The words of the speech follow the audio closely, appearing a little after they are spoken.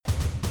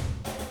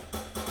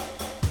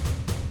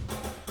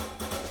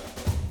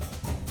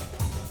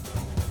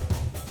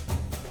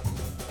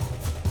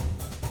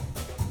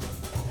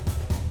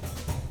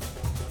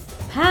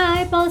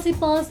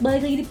Policypods,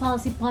 balik lagi di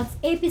Policypods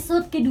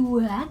episode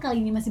kedua. Kali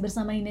ini masih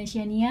bersama Nina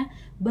Shania.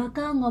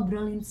 Bakal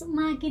ngobrolin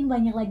semakin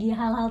banyak lagi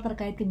hal-hal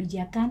terkait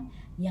kebijakan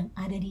yang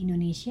ada di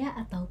Indonesia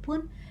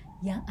ataupun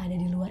yang ada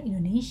di luar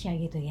Indonesia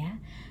gitu ya.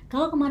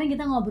 Kalau kemarin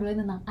kita ngobrolin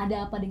tentang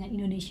ada apa dengan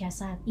Indonesia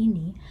saat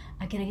ini,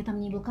 akhirnya kita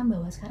menyimpulkan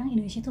bahwa sekarang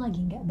Indonesia itu lagi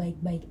nggak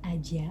baik-baik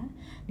aja.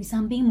 Di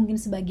samping mungkin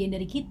sebagian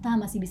dari kita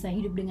masih bisa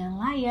hidup dengan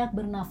layak,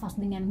 bernafas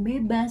dengan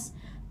bebas,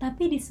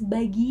 tapi di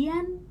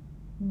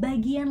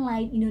bagian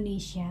lain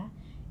Indonesia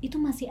itu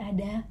masih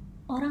ada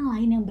orang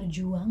lain yang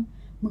berjuang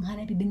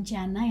menghadapi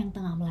bencana yang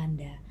tengah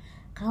melanda.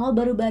 Kalau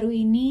baru-baru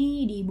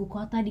ini di ibu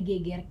kota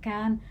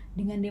digegerkan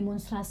dengan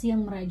demonstrasi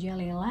yang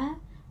merajalela,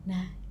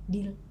 nah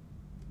di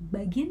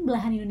bagian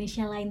belahan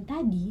Indonesia lain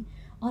tadi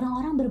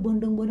orang-orang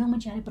berbondong-bondong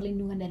mencari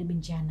perlindungan dari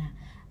bencana.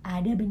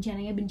 Ada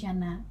bencananya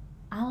bencana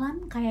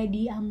alam kayak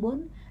di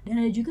Ambon, dan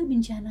ada juga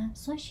bencana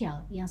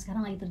sosial yang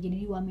sekarang lagi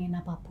terjadi di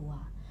Wamena,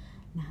 Papua.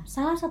 Nah,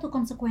 salah satu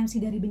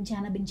konsekuensi dari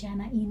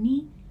bencana-bencana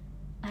ini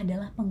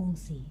adalah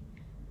pengungsi.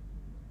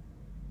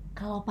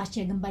 Kalau pasca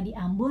gempa di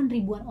Ambon,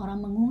 ribuan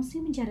orang mengungsi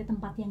mencari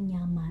tempat yang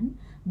nyaman.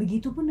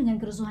 Begitupun dengan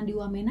kerusuhan di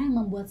Wamena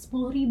yang membuat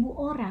 10.000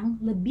 orang,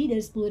 lebih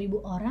dari 10.000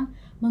 orang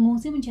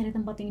mengungsi mencari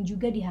tempat yang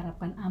juga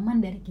diharapkan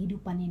aman dari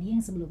kehidupannya dia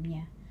yang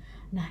sebelumnya.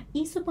 Nah,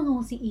 isu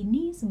pengungsi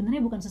ini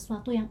sebenarnya bukan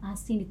sesuatu yang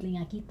asing di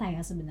telinga kita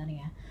ya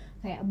sebenarnya.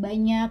 Kayak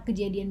banyak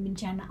kejadian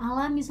bencana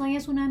alam, misalnya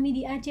tsunami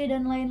di Aceh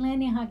dan lain-lain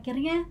yang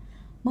akhirnya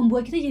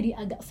membuat kita jadi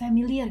agak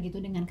familiar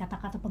gitu dengan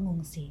kata-kata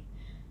pengungsi.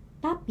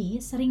 Tapi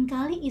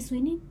seringkali isu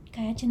ini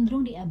kayak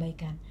cenderung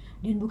diabaikan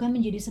dan bukan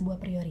menjadi sebuah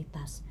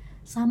prioritas.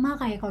 Sama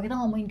kayak kalau kita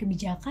ngomongin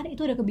kebijakan,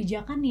 itu ada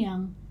kebijakan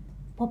yang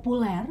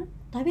populer,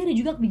 tapi ada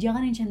juga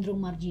kebijakan yang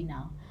cenderung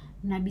marginal.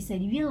 Nah, bisa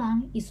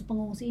dibilang isu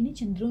pengungsi ini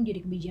cenderung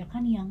jadi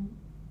kebijakan yang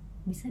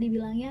bisa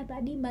dibilang ya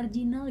tadi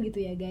marginal gitu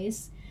ya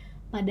guys.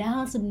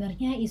 Padahal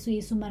sebenarnya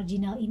isu-isu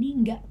marginal ini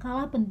nggak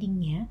kalah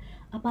pentingnya,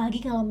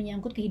 apalagi kalau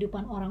menyangkut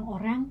kehidupan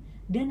orang-orang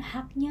dan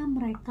haknya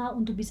mereka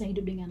untuk bisa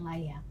hidup dengan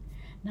layak.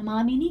 Nah,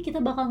 malam ini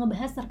kita bakal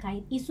ngebahas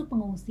terkait isu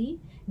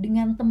pengungsi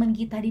dengan teman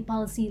kita di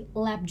Policy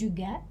Lab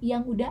juga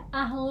yang udah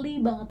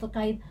ahli banget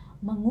terkait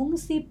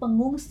mengungsi,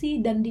 pengungsi,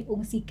 dan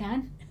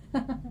diungsikan.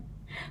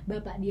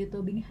 Bapak Dio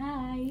Tobing,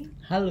 hai.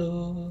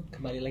 Halo,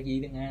 kembali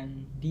lagi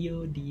dengan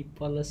Dio di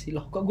Policy.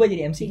 Loh, kok gue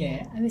jadi MC-nya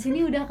ya? Abis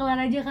ini udah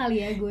kelar aja kali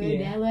ya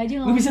gue. Udah, lu aja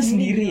ngomong bisa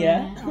sendiri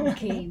ya.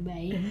 Oke,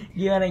 baik.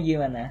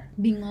 Gimana?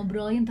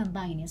 Ngobrolin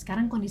tentang ini.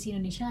 Sekarang kondisi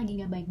Indonesia lagi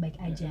gak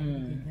baik-baik aja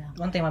gitu.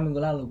 Kan tema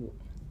minggu lalu, Bu.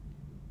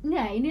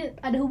 Enggak, ini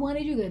ada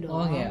hubungannya juga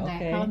dong.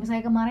 Okay. Kalau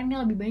misalnya kemarin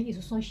ini lebih banyak isu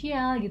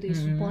sosial gitu,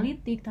 isu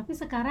politik, tapi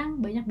sekarang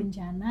banyak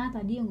bencana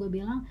tadi yang gue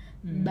bilang,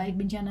 baik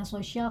bencana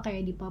sosial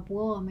kayak di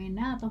Papua,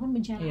 Wamena, ataupun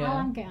bencana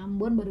alam kayak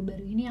Ambon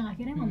baru-baru ini yang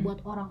akhirnya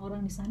membuat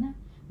orang-orang di sana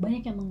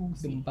banyak yang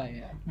mengungsi. Gempa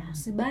ya. Nah,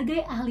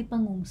 sebagai ahli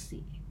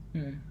pengungsi,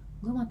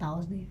 gue mau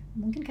tahu deh,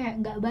 mungkin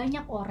kayak nggak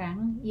banyak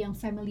orang yang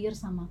familiar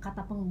sama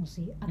kata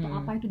pengungsi atau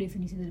apa itu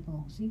definisi dari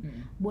pengungsi.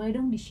 Boleh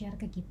dong di-share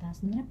ke kita,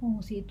 sebenarnya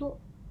pengungsi itu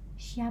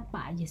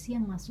siapa aja sih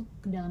yang masuk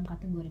ke dalam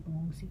kategori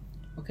pengungsi?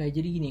 Oke,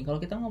 jadi gini,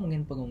 kalau kita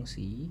ngomongin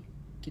pengungsi,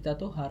 kita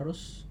tuh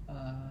harus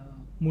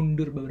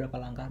mundur beberapa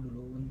langkah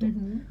dulu untuk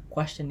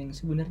questioning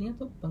sebenarnya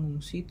tuh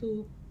pengungsi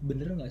itu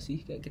bener nggak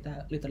sih? Kayak kita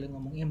literally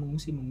ngomongnya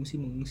mengungsi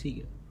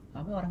gitu.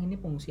 Apa orang ini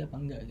pengungsi apa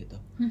enggak gitu?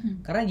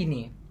 Karena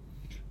gini,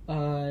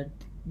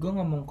 gue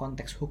ngomong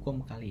konteks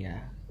hukum kali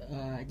ya.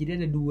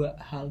 Jadi ada dua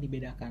hal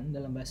dibedakan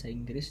dalam bahasa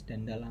Inggris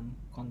dan dalam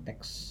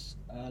konteks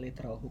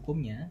literal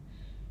hukumnya.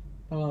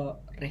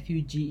 Kalau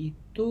refugee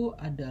itu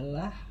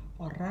adalah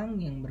orang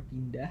yang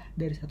berpindah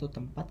dari satu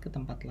tempat ke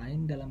tempat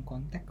lain dalam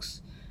konteks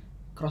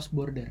cross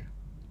border.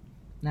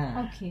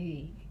 Nah,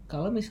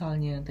 kalau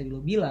misalnya tadi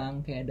lo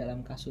bilang kayak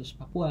dalam kasus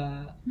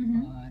Papua,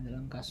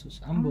 dalam kasus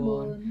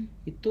Ambon,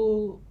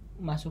 itu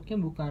masuknya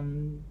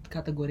bukan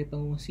kategori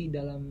pengungsi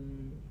dalam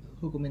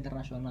hukum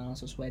internasional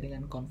sesuai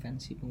dengan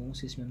konvensi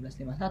pengungsi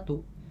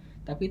 1951.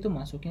 Tapi itu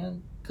masuknya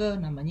ke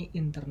namanya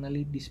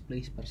internally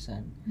displaced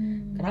person.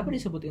 Kenapa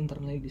disebut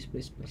internally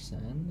displaced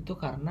person? Itu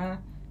karena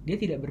dia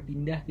tidak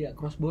berpindah, tidak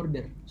cross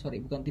border.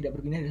 Tidak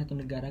berpindah dari satu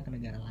negara ke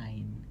negara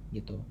lain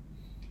gitu.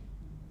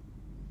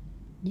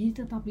 Jadi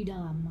tetap di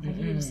dalam,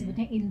 makanya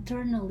disebutnya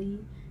internally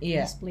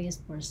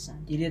displaced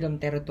person. Jadi dalam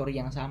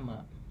teritori yang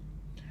sama.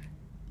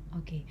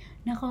 Oke.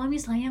 Nah, kalau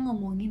misalnya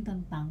ngomongin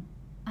tentang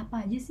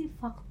apa aja sih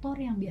faktor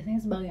yang biasanya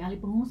sebagai ahli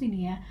pengungsi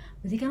nih ya,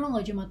 berarti kan lo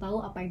nggak cuma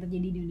tahu apa yang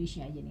terjadi di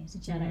Indonesia aja nih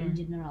secara in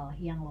general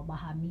yang lo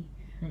pahami.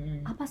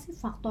 Apa sih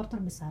faktor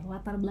terbesar,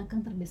 latar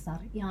belakang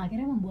terbesar yang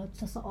akhirnya membuat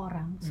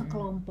seseorang,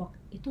 sekelompok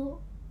itu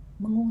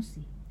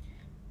mengungsi?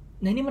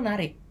 Nah, ini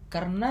menarik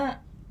karena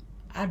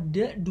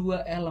ada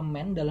dua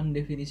elemen dalam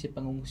definisi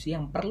pengungsi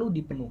yang perlu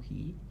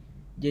dipenuhi.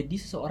 Jadi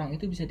seseorang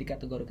itu bisa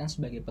dikategorikan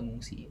sebagai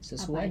pengungsi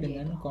sesuai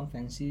dengan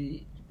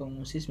konvensi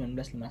pengungsi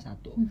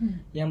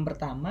 1951. Yang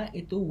pertama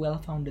itu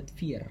well-founded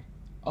fear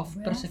of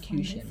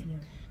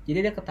persecution. Jadi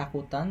ada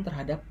ketakutan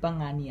terhadap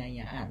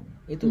penganiayaan.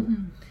 Itu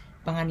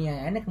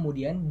penganiayaannya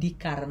kemudian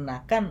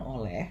dikarenakan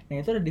oleh, nah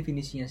itu ada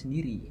definisinya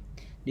sendiri.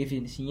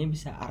 Definisinya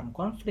bisa armed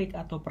conflict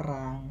atau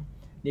perang,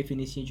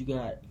 definisinya juga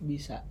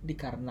bisa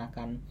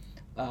dikarenakan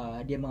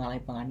dia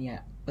mengalami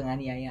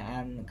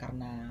penganiayaan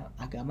karena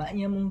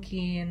agamanya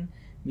mungkin,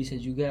 bisa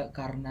juga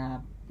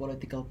karena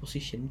political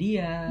position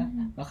dia,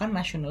 bahkan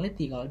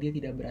nationality kalau dia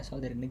tidak berasal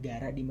dari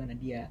negara di mana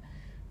dia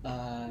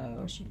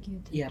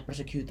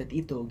persecuted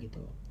itu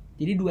gitu.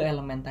 Jadi dua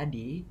elemen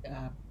tadi,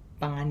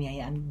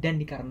 penganiayaan dan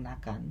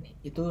dikarenakan,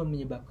 itu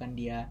menyebabkan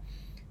dia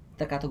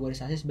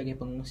terkategorisasi sebagai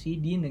pengungsi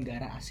di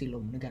negara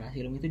asilum. Negara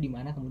asilum itu di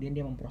mana kemudian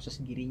dia memproses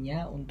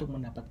dirinya untuk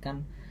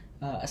mendapatkan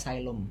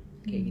asylum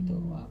kayak gitu,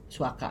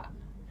 suaka.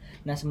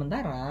 Nah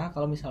sementara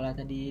kalau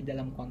misalnya tadi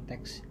dalam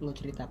konteks lo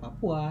cerita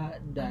Papua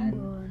dan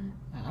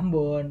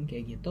Ambon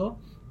kayak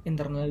gitu,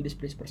 internally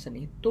displaced person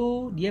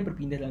itu dia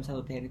berpindah dalam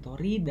satu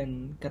teritori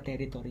dan ke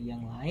teritori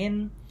yang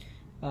lain,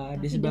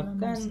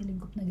 disebabkan dalam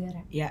lingkup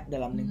negara. Ya,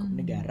 dalam lingkup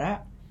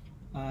negara,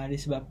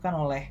 disebabkan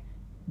oleh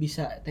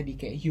bisa tadi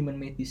kayak human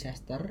made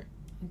disaster.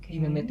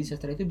 Human made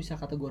disaster itu bisa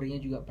kategorinya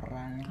juga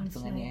perang,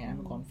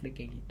 penganiayaan, konflik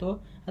kayak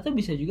gitu, atau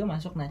bisa juga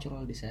masuk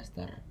natural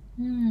disaster.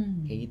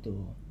 Kayak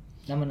gitu.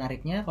 Nah,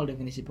 menariknya kalau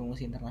definisi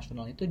pengungsi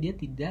internasional itu dia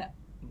tidak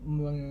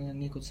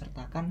mengikut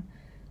sertakan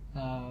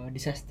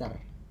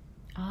disaster.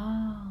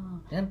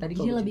 Dan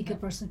tadi jadi lebih ke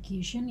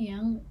persecution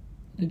yang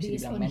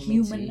based on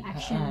human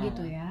action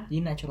gitu ya. Jadi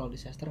natural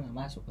disaster nggak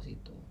masuk ke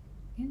situ.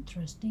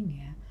 Interesting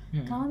ya.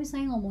 Kalau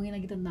misalnya ngomongin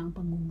lagi tentang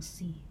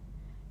pengungsi,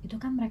 itu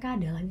kan mereka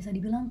adalah bisa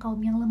dibilang kaum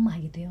yang lemah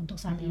gitu ya untuk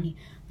saat ini.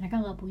 Mereka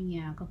nggak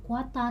punya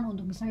kekuatan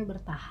untuk misalnya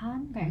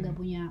bertahan, kayak nggak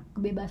punya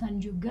kebebasan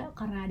juga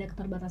karena ada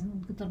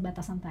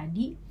keterbatasan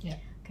tadi.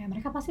 Kayak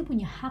mereka pasti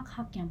punya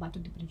hak-hak yang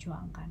patut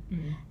diperjuangkan.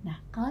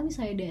 Nah, kalau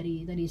misalnya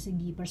dari tadi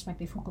segi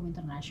perspektif hukum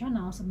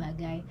internasional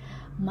sebagai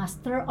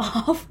master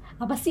of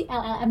apa sih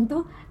LLM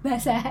tuh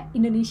bahasa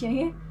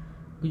Indonesianya?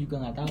 Gue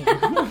juga nggak tahu.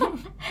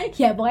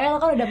 Ya pokoknya lo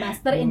kan udah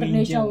master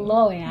international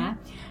law ya.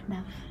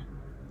 Nah,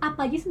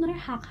 apa aja sebenarnya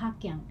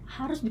hak-hak yang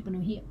harus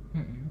dipenuhi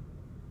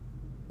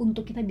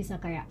untuk kita bisa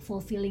kayak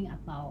fulfilling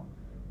atau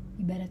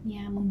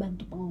ibaratnya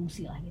membantu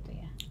pengungsi lah gitu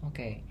ya.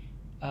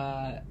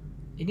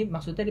 Ini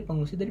maksudnya di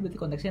pengungsi tadi berarti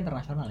konteksnya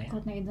internasional ya?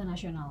 Konteks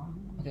internasional.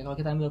 Kalau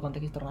kita ambil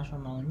konteks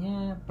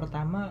internasionalnya,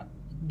 pertama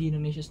di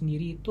Indonesia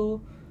sendiri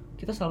itu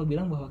kita selalu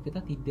bilang bahwa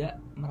kita tidak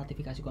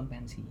meratifikasi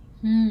konvensi.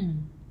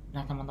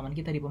 Nah, teman-teman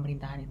kita di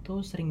pemerintahan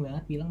itu sering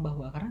banget bilang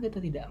bahwa karena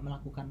kita tidak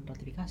melakukan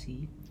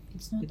ratifikasi,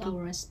 it's not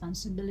our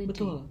responsibility.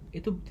 Betul,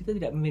 itu kita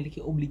tidak memiliki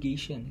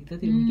obligation, kita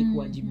tidak memiliki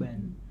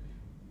kewajiban.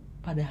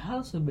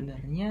 Padahal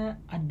sebenarnya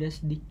ada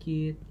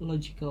sedikit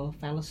logical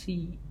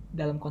fallacy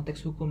dalam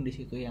konteks hukum di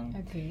situ yang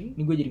ini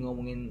gue jadi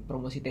ngomongin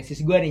promosi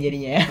tesis gue nih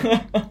jadinya ya.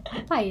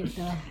 Apa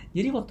itu?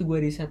 Jadi waktu gue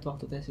riset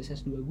waktu tesis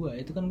S2 gue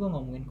itu kan gue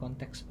ngomongin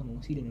konteks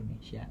pengungsi di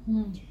Indonesia.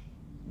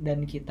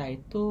 Dan kita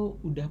itu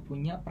udah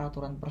punya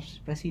peraturan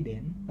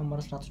presiden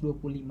nomor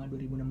 125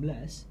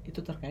 2016 itu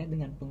terkait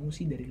dengan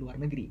pengungsi dari luar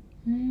negeri.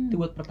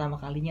 Itu buat pertama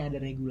kalinya ada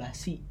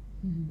regulasi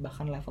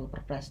bahkan level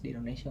perpres di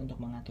Indonesia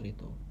untuk mengatur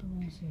itu.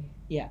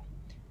 Ya.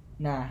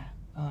 Nah,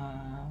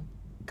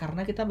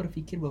 karena kita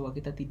berpikir bahwa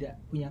kita tidak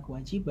punya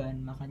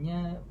kewajiban,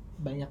 makanya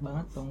banyak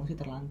banget pengungsi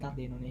terlantar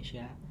di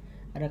Indonesia.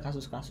 Ada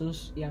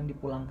kasus-kasus yang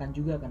dipulangkan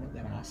juga ke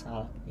negara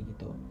asal kayak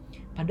gitu.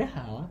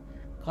 Padahal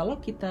kalau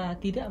kita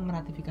tidak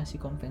meratifikasi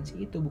konvensi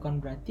itu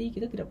bukan berarti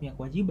kita tidak punya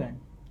kewajiban.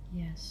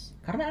 Yes.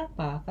 Karena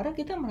apa? Karena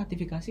kita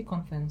meratifikasi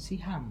konvensi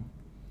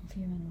HAM.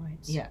 Human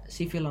rights. Ya,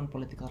 Civil and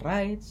Political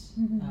Rights,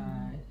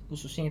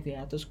 khususnya itu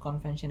ya. Terus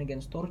Convention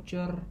Against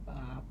Torture,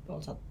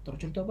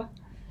 torture itu apa?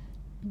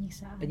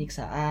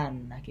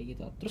 Penyiksaan. Nah kayak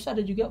gitu. Terus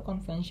ada juga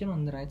Convention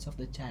on the Rights of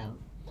the Child.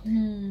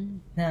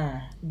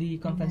 Nah, di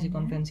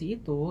konvensi-konvensi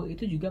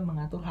itu juga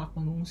mengatur hak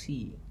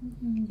pengungsi.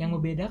 Yang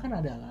membedakan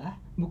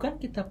adalah bukan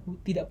kita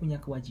tidak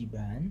punya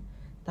kewajiban,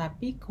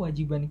 tapi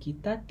kewajiban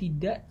kita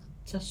tidak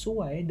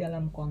sesuai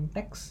dalam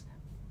konteks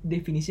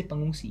definisi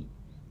pengungsi.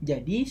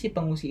 Jadi si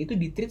pengungsi itu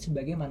ditreat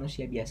sebagai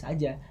manusia biasa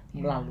aja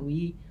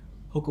melalui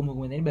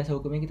hukum-hukum ini. Bahasa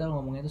hukumnya kita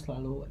ngomongnya itu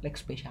selalu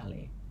lex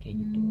speciale kayak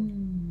gitu.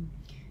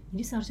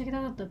 Jadi seharusnya kita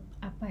tetap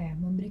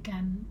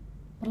memberikan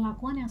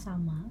perlakuan yang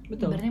sama,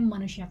 Betul. ibaratnya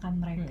memanusiakan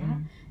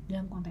mereka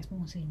dalam konteks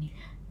pengungsi ini.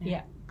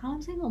 Nah, kalau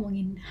misalnya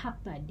ngomongin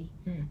hak tadi,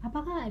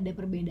 apakah ada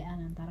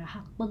perbedaan antara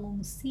hak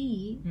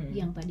pengungsi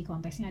yang tadi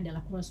konteksnya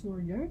adalah cross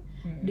border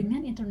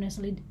dengan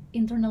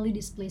internally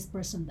displaced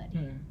person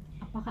tadi?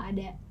 Apakah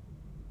ada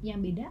yang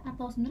beda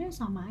atau sebenarnya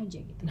sama aja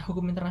gitu? Nah,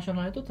 hukum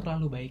internasional itu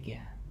terlalu baik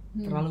ya.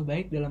 Terlalu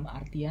baik dalam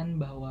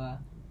artian bahwa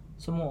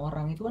semua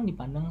orang itu kan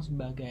dipandang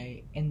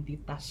sebagai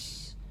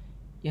entitas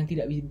yang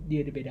tidak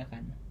bisa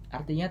dibedakan.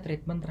 Artinya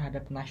treatment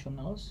terhadap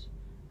nationals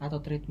atau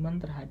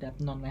treatment terhadap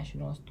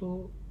non-nationals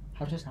tuh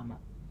harusnya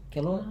sama.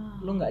 Kayak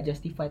lo nggak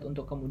justified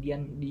untuk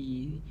kemudian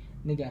di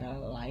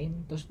negara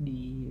lain terus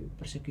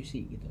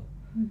dipersekusi gitu.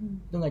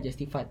 Itu nggak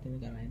justified di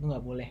negara lain, itu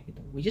nggak boleh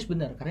gitu. Which is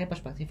benar karena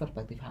perspektif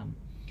HAM.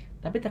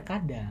 Tapi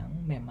terkadang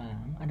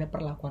memang ada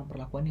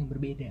perlakuan-perlakuan yang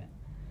berbeda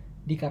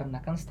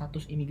dikarenakan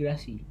status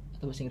imigrasi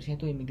atau bahasa Inggrisnya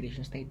itu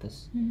immigration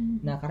status.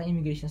 Nah karena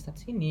immigration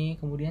status ini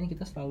kemudian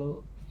kita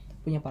selalu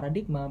punya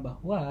paradigma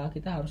bahwa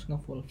kita harus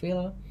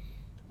nge-fulfill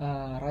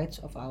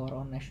rights of our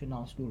own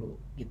nationals dulu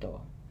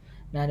gitu.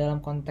 Nah,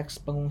 dalam konteks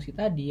pengungsi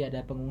tadi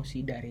ada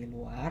pengungsi dari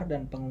luar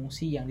dan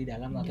pengungsi yang di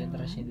dalam atau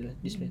international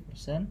displaced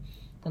person.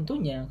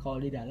 Tentunya kalau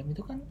di dalam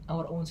itu kan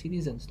our own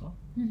citizens toh.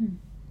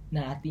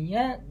 Nah,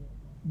 artinya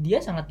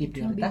dia sangat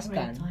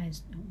diprioritaskan.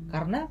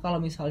 Karena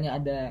kalau misalnya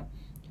ada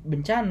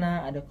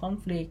bencana, ada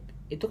konflik,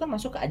 itu kan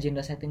masuk ke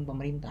agenda setting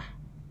pemerintah.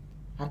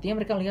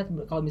 Artinya mereka lihat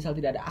kalau misal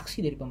tidak ada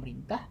aksi dari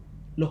pemerintah,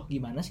 loh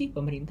gimana sih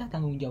pemerintah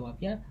tanggung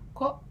jawabnya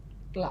kok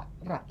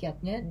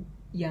rakyatnya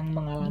yang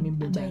mengalami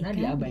bencana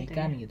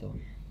diabaikan gitu.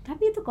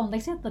 Tapi itu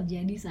konteksnya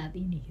terjadi saat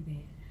ini gitu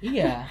ya.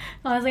 Iya.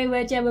 Kalau saya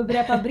baca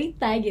beberapa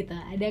berita gitu,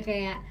 ada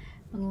kayak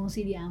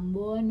pengungsi di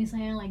Ambon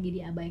misalnya yang lagi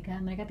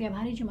diabaikan, mereka tiap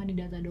hari cuma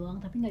didata doang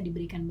tapi nggak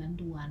diberikan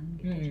bantuan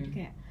gitu. Jadi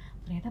kayak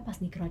ternyata pas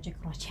di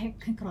cross check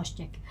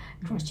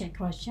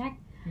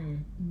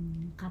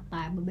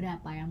kata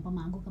beberapa yang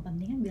pemangku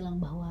kepentingan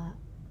bilang bahwa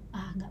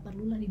nggak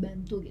perlulah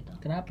dibantu gitu.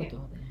 Kenapa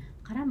tuh?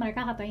 Karena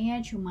mereka katanya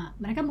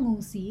mereka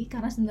mengungsi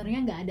karena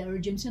sebenarnya nggak ada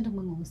urgency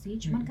untuk mengungsi,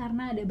 cuman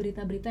karena ada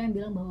berita-berita yang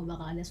bilang bahwa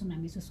bakal ada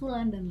tsunami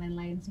susulan dan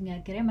lain-lain, sehingga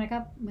akhirnya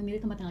mereka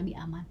memilih tempat yang lebih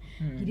aman.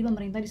 Jadi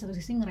pemerintah di satu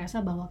sisi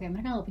ngerasa bahwa kayak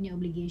mereka nggak punya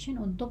obligation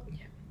untuk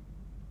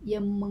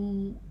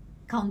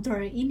counter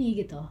ini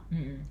gitu,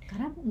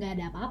 karena nggak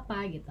ada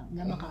apa-apa gitu,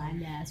 nggak bakal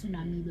ada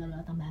tsunami bla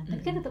bla tambahan.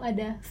 Tapi kan tetap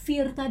ada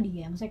fear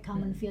tadi ya, maksudnya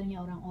common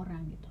fear-nya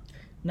orang-orang gitu.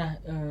 Nah,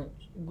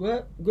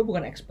 gue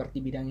bukan expert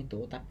di bidang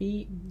itu,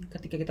 tapi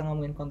ketika kita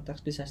ngomongin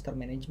konteks disaster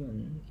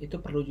management, itu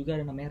perlu juga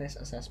ada namanya risk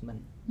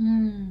assessment.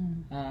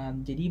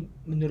 Jadi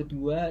menurut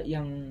gue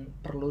yang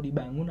perlu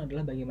dibangun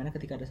adalah bagaimana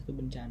ketika ada satu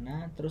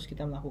bencana, terus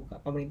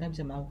pemerintah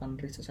bisa melakukan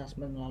risk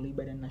assessment melalui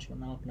Badan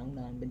Nasional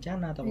Penanggulangan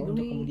Bencana atau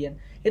untuk kemudian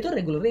itu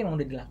regularly emang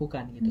udah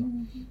dilakukan gitu.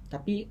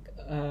 Tapi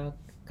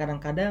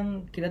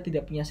kadang-kadang kita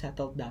tidak punya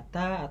settled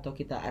data atau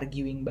kita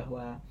arguing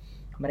bahwa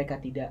mereka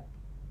tidak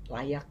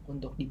layak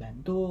untuk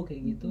dibantu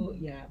kayak gitu,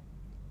 ya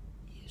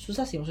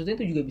susah sih. Maksudnya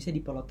itu juga bisa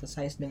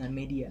dipoliticize dengan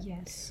media.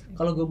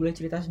 Kalau gue boleh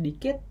cerita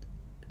sedikit,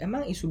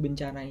 emang isu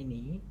bencana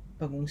ini,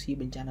 pengungsi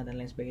bencana dan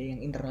lain sebagainya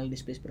yang internally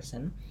displaced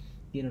person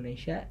di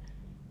Indonesia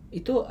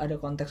itu ada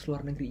konteks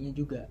luar negerinya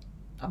juga.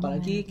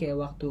 Apalagi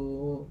kayak waktu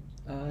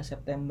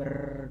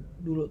September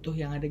dulu tuh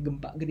yang ada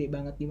gempa gede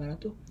banget di mana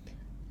tuh,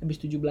 habis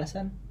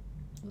 17-an.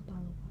 Lupa.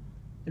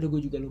 Aduh,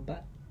 gue juga lupa.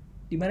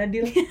 Di mana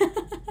Dil?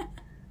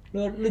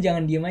 Lu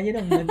jangan diem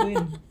aja dong,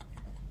 bantuin.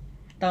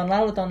 Tahun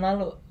lalu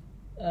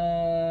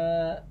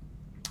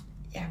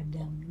ya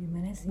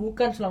gimana sih?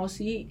 Bukan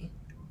Sulawesi,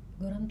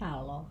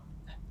 Gorontalo.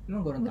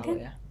 Emang Gorontalo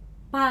ya?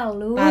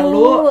 Palu.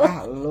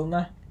 Lu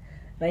mah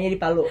nanya di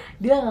Palu.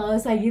 Dia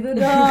nggak usah gitu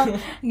dong,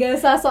 nggak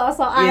usah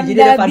sok-sokan. Iya,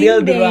 jadi ada Fadil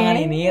di ruangan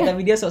ini,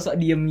 tapi dia sok-sok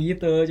diem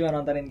gitu, cuma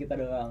nontonin kita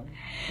doang.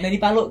 Nah, di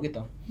Palu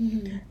gitu.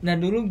 Nah,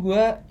 dulu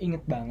gue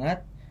inget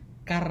banget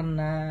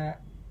karena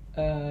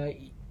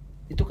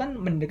itu kan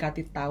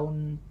mendekati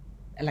tahun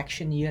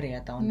election year ya,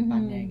 tahun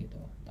depannya gitu.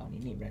 Tahun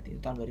ini berarti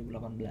tahun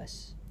 2018.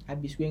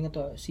 Habis gue inget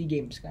tuh SEA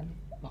Games kan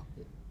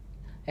waktu.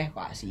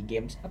 Kok SEA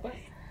Games apa?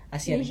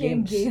 Asian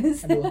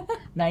Games. Aduh.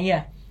 Nah,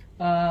 iya.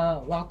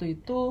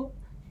 Waktu itu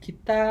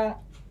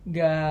kita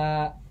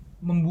gak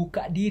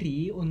membuka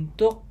diri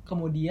untuk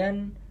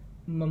kemudian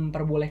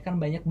memperbolehkan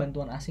banyak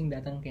bantuan asing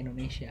datang ke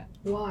Indonesia.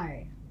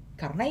 Why?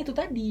 Karena itu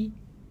tadi.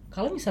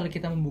 Kalau misalnya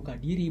kita membuka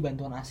diri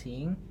bantuan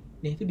asing,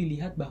 dan itu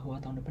dilihat bahwa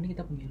tahun depan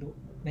kita pemilu.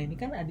 Nah, ini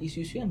kan ada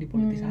isu-isu yang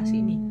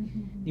dipolitisasi nih.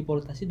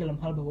 Dipolitisasi dalam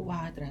hal bahwa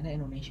wah ternyata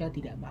Indonesia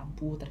tidak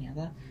mampu.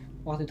 Ternyata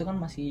waktu itu kan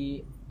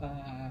masih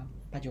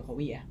Pak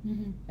Jokowi ya.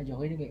 Pak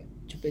Jokowi ini kayak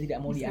tidak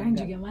mau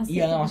dianggap.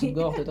 Iya, maksud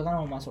gue waktu itu kan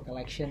mau masuk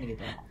election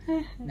gitu.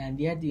 Nah,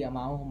 dia tidak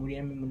mau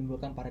kemudian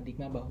menimbulkan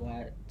paradigma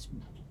bahwa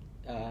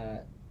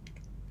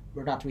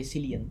we're not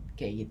resilient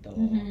kayak gitu.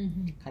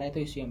 Karena itu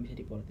isu yang bisa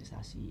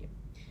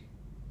dipolitisasi.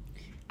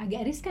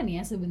 Agak riskan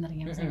ya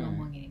sebenarnya misalnya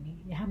ngomongin ini.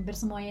 Ya hampir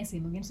semuanya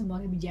sih, mungkin semua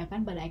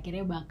kebijakan pada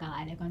akhirnya bakal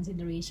ada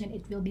consideration,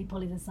 it will be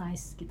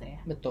politicized gitu ya.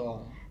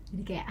 Betul.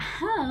 Jadi kayak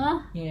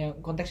ya,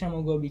 konteks yang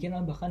mau gue bikin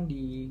lah, bahkan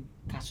di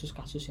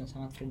kasus-kasus yang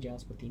sangat fragile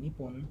seperti ini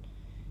pun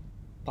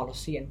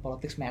policy and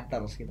politics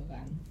matters gitu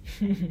kan.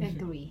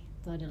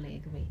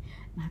 Totally agree.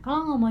 Nah,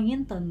 kalau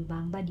ngomongin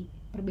tentang tadi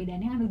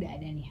perbedaannya kan udah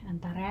ada nih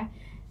antara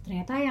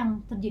ternyata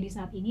yang terjadi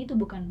saat ini itu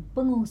bukan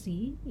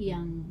pengungsi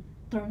yang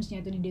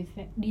terms-nya itu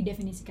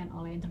didefinisikan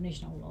oleh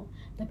international law,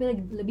 tapi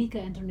lebih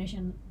ke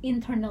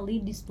internally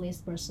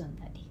displaced person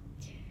tadi.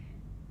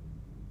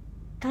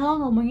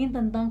 Kalau ngomongin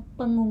tentang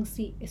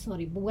pengungsi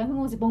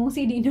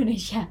di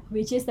Indonesia,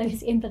 which is tadi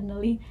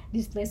internally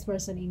displaced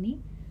person ini,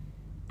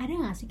 ada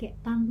nggak sih kayak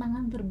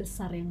tantangan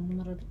terbesar yang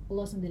menurut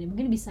lo sendiri?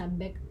 Mungkin bisa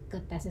back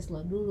ke tesis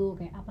lo dulu,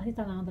 kayak apa sih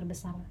tantangan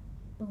terbesar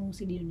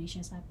pengungsi di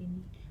Indonesia saat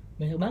ini?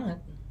 Banyak banget.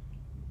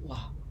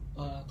 Wah,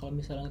 kalau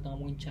misalnya kita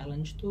ngomongin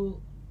challenge tuh,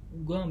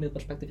 gue ambil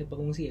perspektif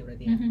pengungsi ya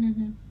berarti ya.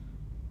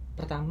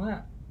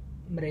 Pertama,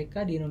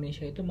 mereka di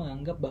Indonesia itu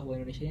menganggap bahwa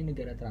Indonesia ini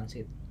negara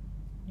transit.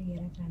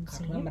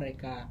 Karena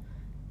mereka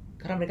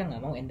nggak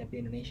mau end up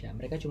di Indonesia.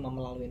 Mereka cuma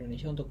melalui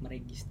Indonesia untuk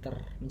meregister,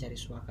 mencari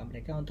suaka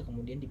mereka untuk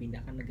kemudian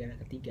dipindahkan negara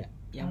ketiga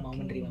yang mau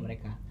menerima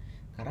mereka.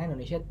 karena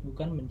Indonesia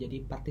bukan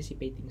menjadi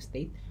participating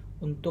state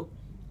untuk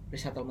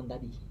resettlement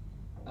tadi.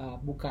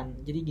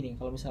 Bukan, jadi gini,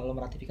 kalau misalnya lo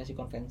meratifikasi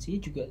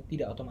konvensi juga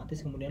tidak otomatis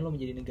kemudian lo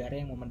menjadi negara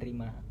yang mau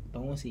menerima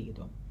pengungsi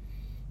gitu.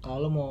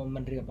 Kalau lo mau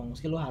menerima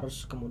pengungsi lo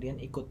harus kemudian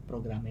ikut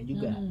programnya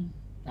juga.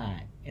 Nah,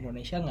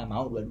 Indonesia nggak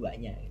mau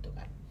dua-duanya gitu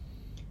kan.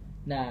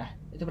 Nah,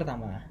 itu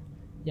pertama.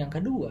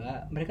 Yang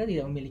kedua, mereka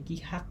tidak memiliki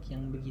hak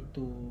yang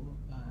begitu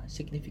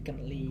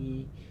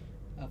significantly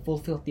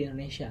fulfilled di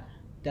Indonesia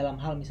dalam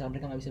hal misalnya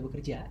mereka nggak bisa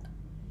bekerja.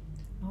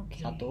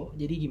 Satu,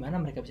 jadi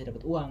gimana mereka bisa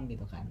dapat uang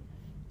gitu kan.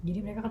 Jadi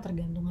mereka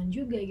ketergantungan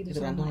juga gitu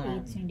sama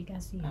AIDS yang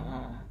dikasih.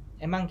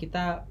 Emang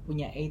kita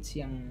punya AIDS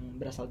yang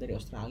berasal dari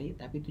Australia,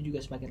 tapi itu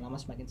juga semakin lama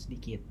semakin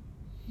sedikit.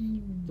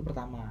 Itu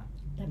pertama.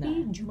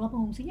 Tapi jumlah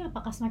pengungsinya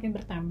apakah semakin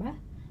bertambah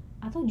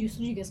atau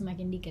justru juga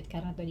semakin dikit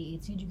karena tadi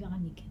AIDS-nya juga kan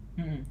dikit?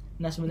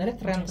 Nah sebenarnya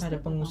tren terhadap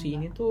pengungsi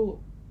ini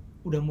tuh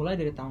udah mulai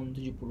dari tahun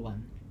 70-an.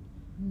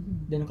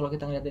 Dan kalau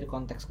kita ngeliat dari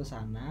konteks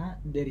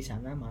dari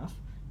sana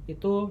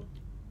itu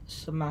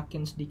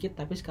semakin sedikit,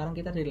 tapi sekarang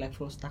kita dari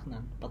level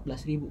stagnan,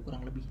 14.000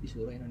 kurang lebih di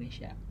seluruh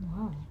Indonesia.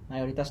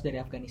 Mayoritas dari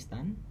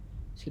Afghanistan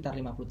sekitar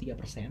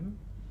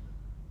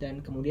 53%,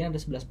 dan kemudian ada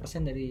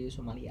 11% dari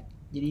Somalia.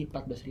 Jadi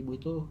 14.000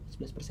 itu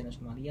 11% dari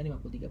Somalia,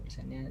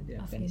 53%-nya dari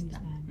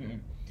Afghanistan.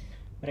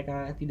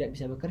 Mereka tidak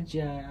bisa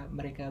bekerja,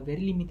 mereka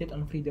very limited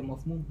on freedom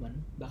of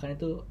movement. Bahkan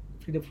itu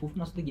freedom of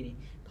movement maksudnya gini,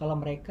 kalau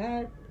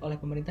mereka oleh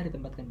pemerintah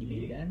ditempatkan di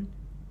Medan,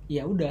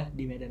 ya udah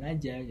di Medan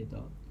aja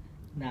gitu.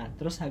 Nah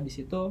terus habis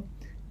itu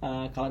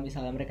kalau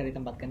misalnya mereka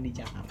ditempatkan di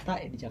Jakarta,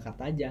 ya di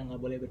Jakarta aja,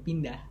 nggak boleh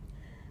berpindah.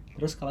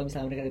 Terus kalau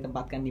misalnya mereka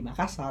ditempatkan di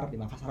Makassar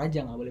aja,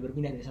 nggak boleh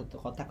berpindah dari satu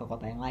kota ke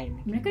kota yang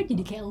lain. Mereka jadi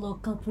kayak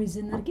local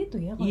prisoner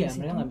gitu ya? Iya,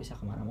 mereka nggak bisa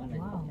kemana-mana.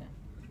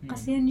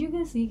 Kasian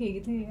juga sih kayak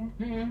gitu ya.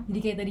 Jadi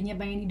kayak tadinya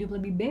pengen hidup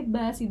lebih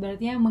bebas,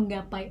 ibaratnya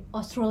menggapai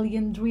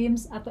Australian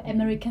dreams atau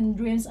American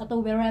dreams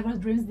atau wherever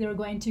dreams they're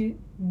going to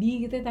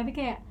be gitu, tapi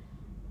kayak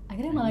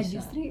akhirnya malah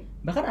justru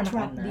bahkan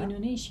anak-anak di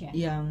Indonesia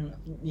yang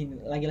ini,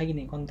 lagi-lagi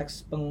nih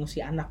konteks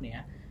pengungsi anak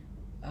nih ya,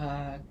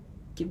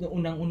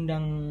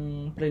 undang-undang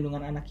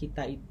perlindungan anak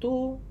kita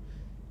itu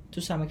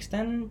to some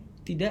extent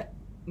tidak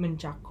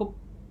mencakup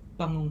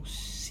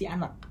pengungsi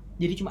anak,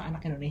 jadi cuma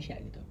anak Indonesia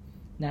gitu.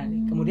 Nah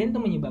kemudian itu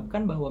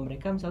menyebabkan bahwa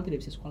mereka misalnya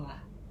tidak bisa sekolah.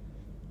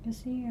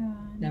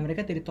 Kasian. Nah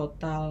mereka dari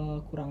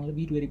total kurang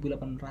lebih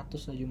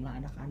 2.800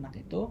 jumlah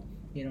anak-anak itu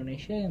di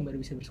Indonesia yang baru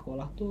bisa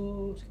bersekolah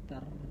tuh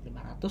sekitar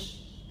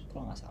 500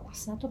 kalau nggak salah.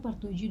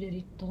 1/7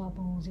 dari total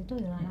pengungsi itu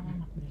adalah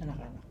anak-anak.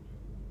 Anak-anak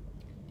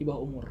di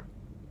bawah umur.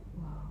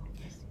 Wow.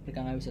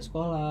 Mereka nggak bisa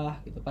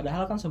sekolah gitu.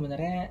 Padahal kan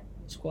sebenarnya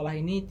sekolah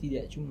ini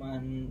tidak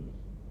cuman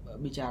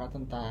bicara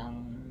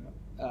tentang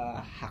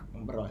hak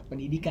beroleh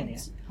pendidikan ya.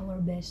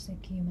 Our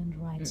basic human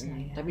rights lah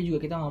ya. Tapi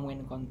juga kita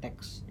ngomongin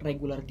konteks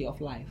regularity of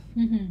life.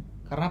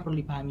 Karena perlu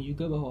dipahami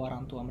juga bahwa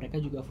orang tua mereka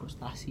juga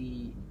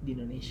frustasi di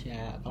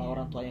Indonesia. Kalau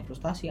orang tuanya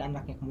frustasi,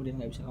 anaknya kemudian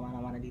nggak bisa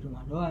kemana-mana di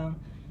rumah doang.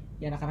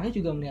 Ya anak-anaknya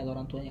juga melihat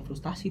orang tuanya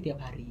frustasi tiap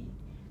hari.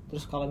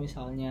 Terus kalau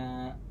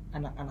misalnya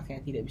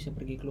anak-anaknya tidak bisa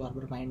pergi keluar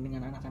bermain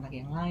dengan anak-anak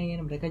yang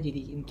lain, mereka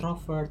jadi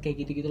introvert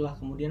kayak gitu-gitulah.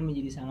 Kemudian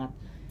menjadi sangat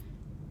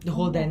the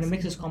whole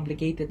dynamics is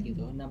complicated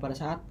gitu. Nah pada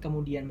saat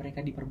kemudian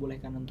mereka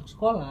diperbolehkan untuk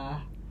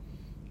sekolah,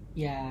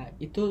 ya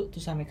itu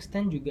to some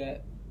extent juga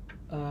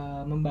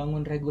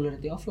membangun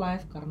regularity of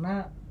life,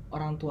 karena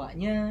orang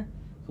tuanya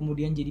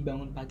kemudian jadi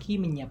bangun pagi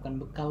menyiapkan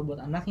bekal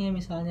buat anaknya,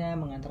 misalnya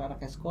mengantar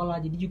anaknya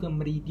sekolah, jadi juga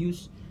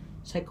mereduce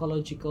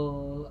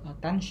psychological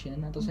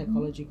tension atau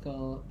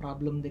psychological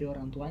problem dari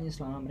orang tuanya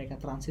selama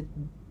mereka transit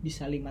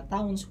bisa 5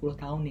 tahun, 10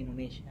 tahun di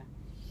Indonesia.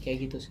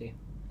 Kayak gitu sih.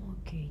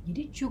 Oke,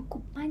 jadi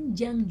cukup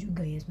panjang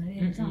juga ya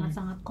sebenarnya, dan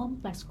sangat-sangat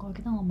kompleks kalau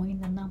kita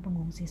ngomongin tentang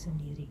pengungsi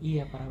sendiri.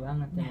 Iya, parah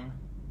banget. Nah,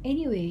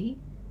 anyway,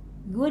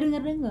 gue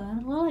dengar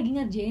lo lagi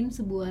ngerjain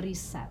sebuah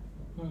riset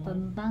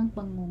tentang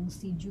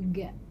pengungsi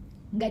juga.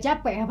 Nggak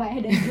capek ya Pak ya,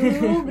 dan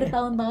dulu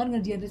bertahun-tahun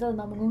ngerjain riset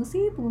tentang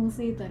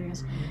pengungsi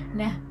terus.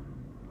 Nah,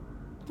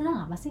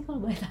 tentang apa sih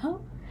kalau boleh tahu?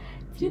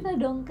 Cerita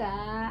dong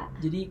Kak.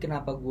 Jadi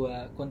kenapa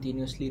gue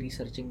continuously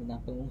researching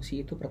tentang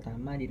pengungsi itu,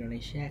 pertama di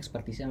Indonesia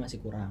ekspertisnya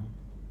masih kurang.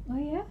 Oh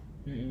ya?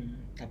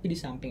 Tapi di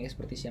samping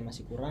ekspertisnya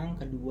masih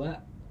kurang, kedua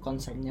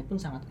concernnya pun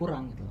sangat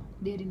kurang gitu.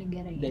 Dari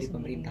negaranya dari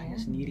pemerintahnya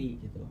sendiri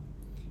gitu.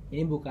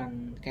 Ini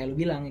bukan kayak lu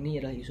bilang, ini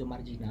adalah isu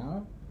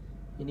marginal.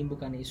 Ini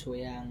bukan isu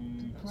yang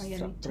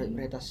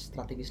prioritas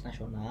strategis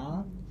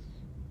nasional.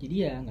 Jadi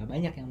ya nggak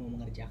banyak yang mau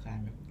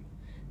mengerjakan.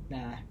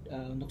 Nah,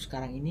 untuk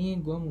sekarang ini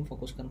gue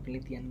memfokuskan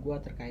penelitian gue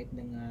terkait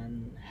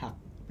dengan hak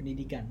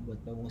pendidikan buat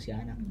pengungsi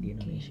anak di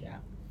Indonesia.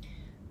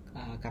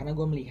 Karena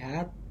gue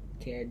melihat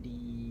kayak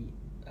di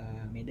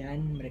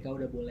Medan mereka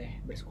udah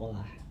boleh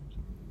bersekolah,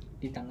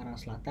 di Tangerang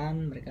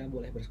Selatan mereka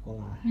boleh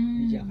bersekolah,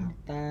 di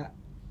Jakarta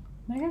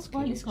mereka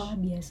sekolah di sekolah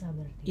biasa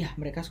berarti. Ya,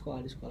 mereka sekolah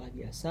di sekolah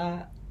biasa.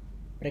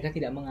 Mereka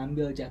tidak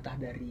mengambil jatah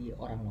dari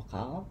orang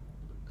lokal,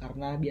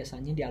 karena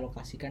biasanya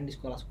dialokasikan di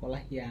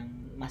sekolah-sekolah yang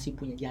masih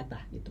punya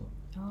jatah gitu.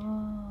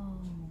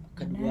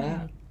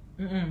 Kedua,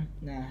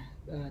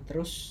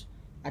 terus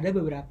ada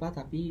beberapa,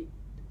 tapi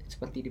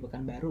seperti di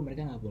Pekanbaru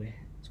mereka nggak boleh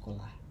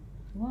sekolah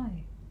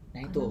Why?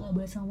 Nah Karena itu. nggak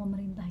boleh sama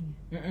pemerintahnya.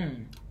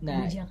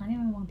 Nah, Kebijakannya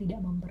memang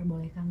tidak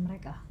memperbolehkan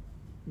mereka.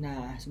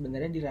 nah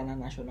sebenarnya di ranah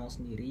nasional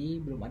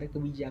sendiri belum ada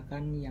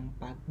kebijakan yang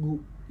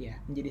pagu ya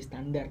menjadi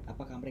standar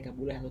apakah mereka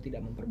boleh atau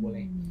tidak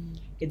memperboleh.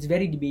 It's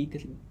very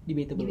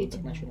debatable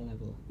untuk national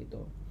level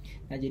gitu.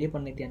 Nah jadi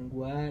penelitian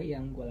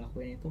yang gue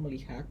lakuin itu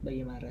melihat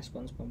bagaimana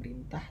respons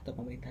pemerintah atau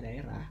pemerintah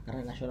daerah,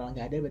 karena nasional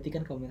nggak ada berarti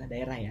kan pemerintah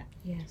daerah ya.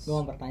 Yes. Gue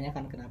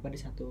mempertanyakan kenapa di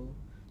satu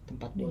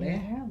tempat boleh,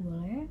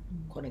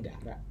 kok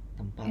negara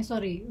tempat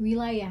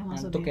wilayah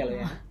maksudnya. ngantuk ya lo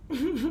ya.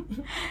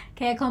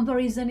 Kayak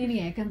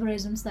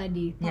comparison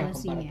study, Ya,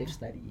 policy comparative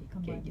study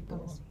kayak gitu.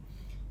 policy.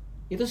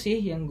 Itu sih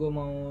yang gue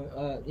mau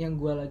yang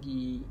gue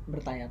lagi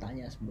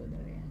bertanya-tanya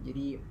sebenarnya.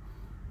 Jadi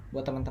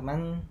buat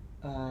teman-teman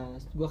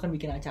gue akan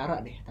bikin acara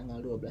deh tanggal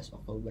 12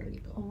 Oktober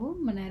gitu. Oh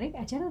menarik,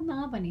 acara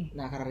tentang apa nih?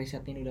 Nah karena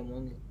riset ini udah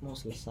mau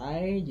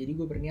selesai, jadi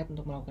gue berniat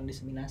untuk melakukan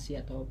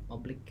diseminasi atau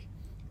public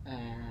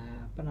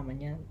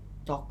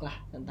talk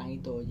lah tentang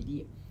itu. Jadi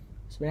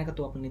sebenarnya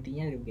ketua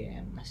penelitinya dari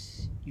UGM,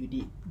 Mas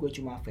Yudi. Gue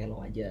cuma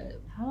fellow aja.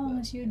 Halo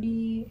Mas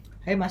Yudi.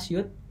 Hai Mas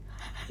Yud.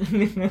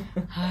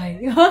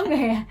 Hai. Oh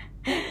enggak ya?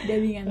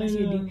 Dabingan Mas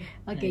Yudi.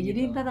 Oke, Nah,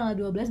 jadi gitu. ntar tanggal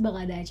 12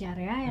 bakal ada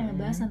acara yang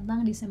ngebahas tentang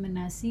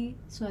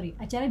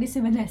acara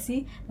diseminasi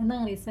tentang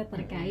riset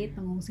terkait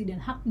pengungsi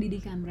dan hak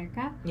pendidikan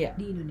mereka Ya.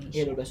 di Indonesia.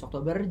 Ya 12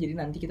 Oktober. Jadi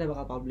nanti kita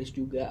bakal publish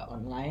juga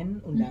online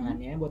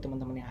undangannya buat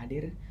teman-teman yang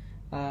hadir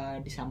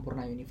di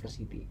Sampurna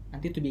University.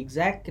 Nanti to be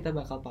exact kita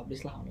bakal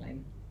publish lah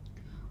online.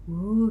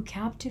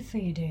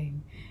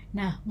 Captivating.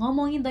 Nah,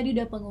 ngomongin tadi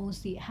udah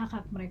pengungsi,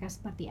 hak-hak mereka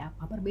seperti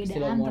apa?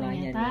 Perbedaan mau ternyata.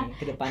 nanya nih,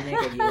 kedepannya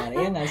kayak gimana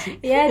ya nggak sih?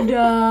 Ya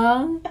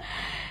dong.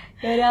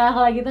 Yaudah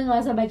kalau gitu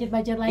nggak usah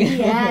bacot-bacot lagi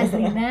ya,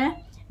 Asrina.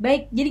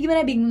 Baik, jadi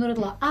gimana Bing menurut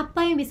lo?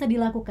 Apa yang bisa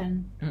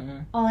dilakukan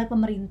oleh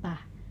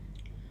pemerintah?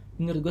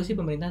 Menurut gue sih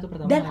pemerintah tuh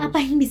pertama Dan harus... apa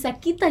yang bisa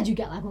kita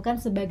juga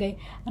lakukan sebagai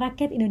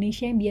rakyat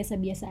Indonesia yang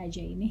biasa-biasa aja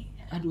ini?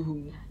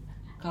 Aduh,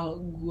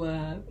 kalau gue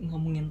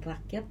ngomongin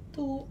rakyat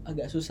tuh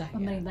agak susah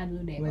Pemerintah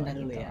dulu deh. Pemerintah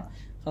kalau dulu gitu. ya.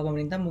 Kalau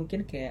pemerintah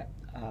mungkin kayak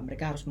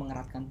mereka harus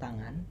mengeratkan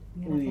tangan.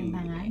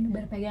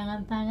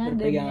 Berpegangan tangan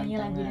dan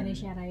nyanyi lagu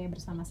Indonesia Raya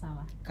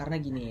bersama-sama.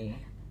 Karena gini,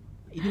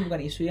 ini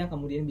bukan isu yang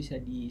kemudian bisa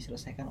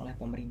diselesaikan oleh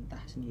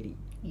pemerintah sendiri.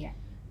 Iya.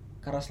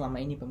 Karena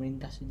selama ini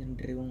pemerintah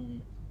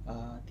cenderung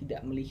tidak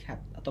melihat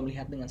atau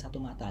melihat dengan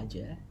satu mata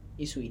aja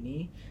isu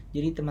ini.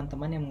 Jadi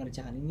teman-teman yang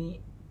mengerjakan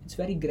ini it's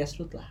very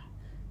grassroots lah.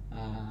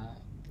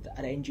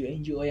 Ada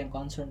NGO yang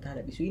concern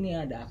terhadap isu ini,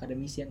 ada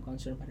akademisi yang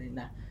concern pada ini.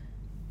 Nah,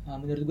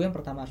 menurut gue yang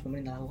pertama harus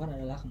pemerintah lakukan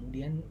adalah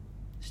kemudian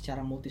secara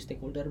multi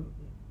stakeholder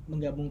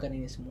menggabungkan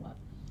ini semua.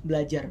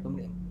 Belajar,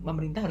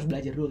 pemerintah harus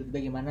belajar dulu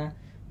bagaimana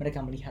mereka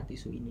melihat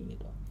isu ini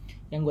gitu.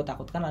 Yang gue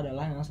takutkan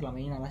adalah memang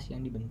selama ini narasi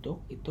yang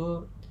dibentuk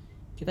itu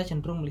kita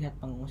cenderung melihat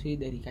pengungsi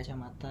dari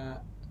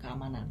kacamata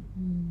keamanan,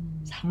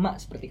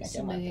 sama seperti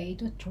kacamata. Sebagai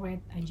itu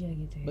threat aja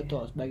gitu ya.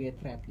 Betul, sebagai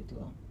threat gitu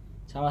loh.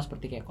 Sama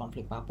seperti kayak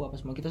konflik Papua apa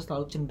semua, kita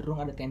selalu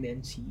cenderung ada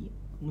tendensi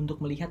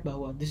untuk melihat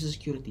bahwa this is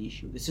security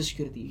issue.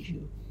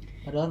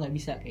 Padahal nggak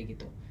bisa kayak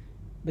gitu.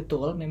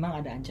 Betul, memang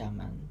ada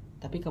ancaman,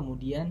 tapi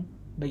kemudian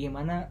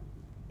bagaimana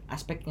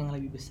aspek yang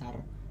lebih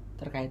besar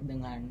terkait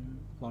dengan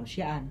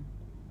kemanusiaan,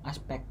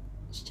 aspek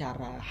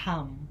secara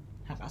HAM,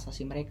 hak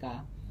asasi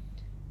mereka.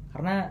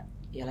 Karena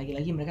ya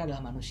lagi-lagi mereka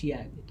adalah manusia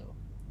gitu.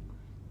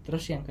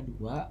 Terus yang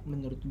kedua,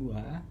 menurut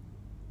gua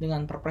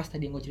dengan perpres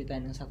tadi yang gue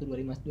ceritain yang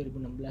 125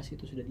 2016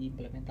 itu sudah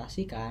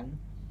diimplementasikan,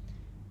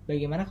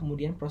 bagaimana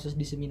kemudian proses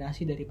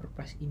diseminasi dari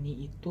perpres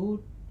ini itu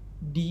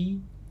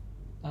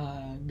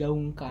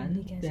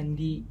digaungkan dan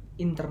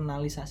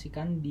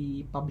diinternalisasikan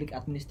di public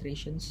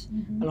administrations,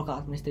 local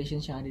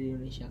administrations yang ada di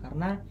Indonesia.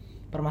 Karena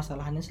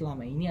permasalahannya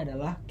selama ini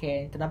adalah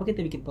kayak kenapa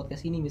kita bikin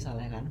podcast ini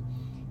misalnya kan,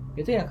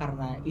 itu ya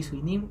karena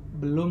isu ini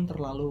belum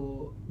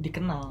terlalu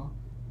dikenal,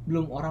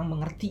 orang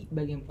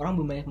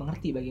belum banyak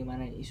mengerti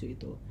bagaimana isu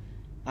itu.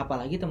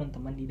 Apalagi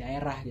teman-teman di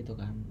daerah gitu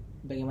kan,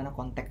 bagaimana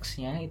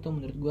konteksnya itu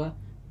menurut gue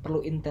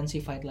perlu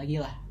intensified lagi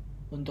lah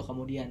untuk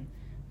kemudian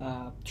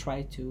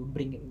try to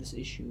bring this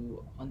issue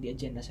on the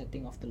agenda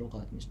setting of the local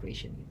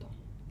administration gitu.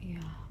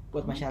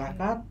 Buat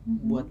masyarakat,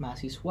 buat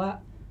mahasiswa,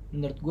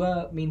 menurut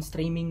gue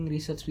mainstreaming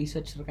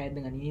research terkait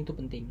dengan ini itu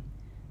penting.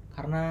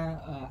 Karena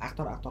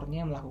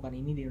aktor-aktornya melakukan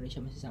ini di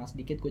Indonesia masih sangat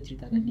sedikit. Gue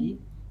cerita tadi,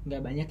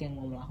 nggak banyak yang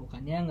mau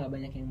melakukannya, nggak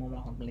banyak yang mau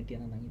melakukan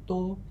penelitian tentang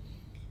itu.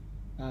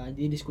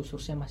 Jadi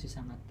diskursusnya masih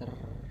sangat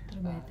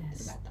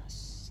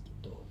terbatas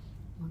gitu.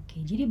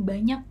 Oke, jadi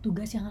banyak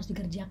tugas yang harus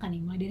dikerjakan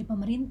nih, mulai dari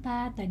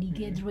pemerintah tadi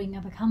gathering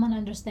common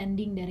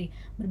understanding dari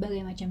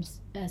berbagai macam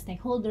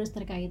stakeholders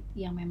terkait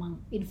yang memang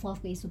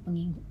involved ke isu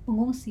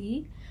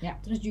pengungsi.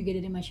 Terus juga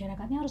dari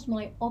masyarakatnya harus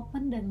mulai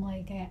open dan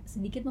mulai kayak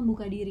sedikit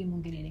membuka diri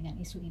mungkin ya dengan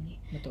isu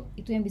ini. Betul.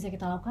 Itu yang bisa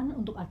kita lakukan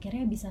untuk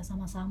akhirnya bisa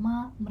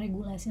sama-sama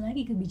meregulasi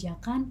lagi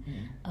kebijakan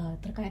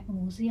terkait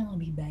pengungsi yang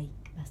lebih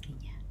baik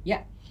pastinya.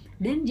 Ya.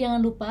 Dan jangan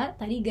lupa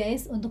tadi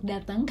guys untuk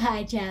datang ke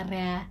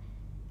acara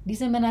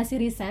diseminasi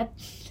riset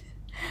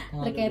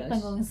terkait 12.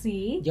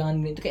 pengungsi.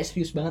 Jangan itu kayak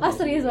serius banget. Oh,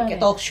 serius banget.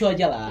 Kayak talk show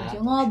aja lah.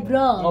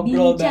 Ngobrol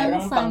bincang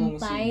bareng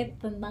santai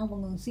tentang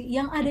pengungsi.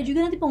 Yang ada juga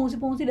nanti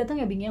pengungsi datang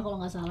ya Bing ya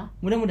kalau nggak salah.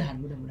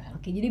 Mudah-mudahan.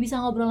 Oke, jadi bisa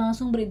ngobrol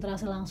langsung,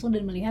 berinteraksi langsung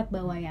dan melihat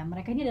bahwa ya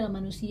mereka ini adalah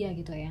manusia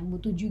gitu ya, yang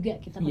butuh juga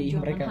kita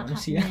perjuangkan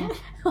hak-haknya.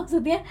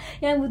 Maksudnya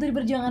yang butuh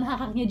diperjuangkan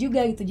hak-haknya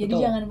juga gitu. Jadi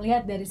Betul. jangan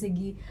melihat dari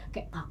segi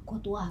kayak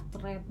takut, wah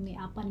threat nih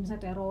apa nih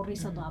misalnya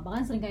teroris atau apa,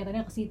 kan sering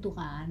kaitannya ke situ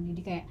kan.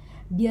 Jadi kayak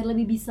biar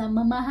lebih bisa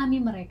memahami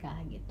mereka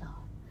gitu.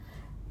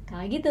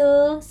 Kalau gitu,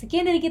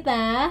 sekian dari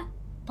kita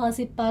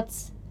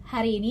Policypods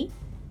hari ini.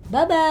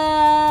 Bye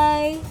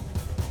bye.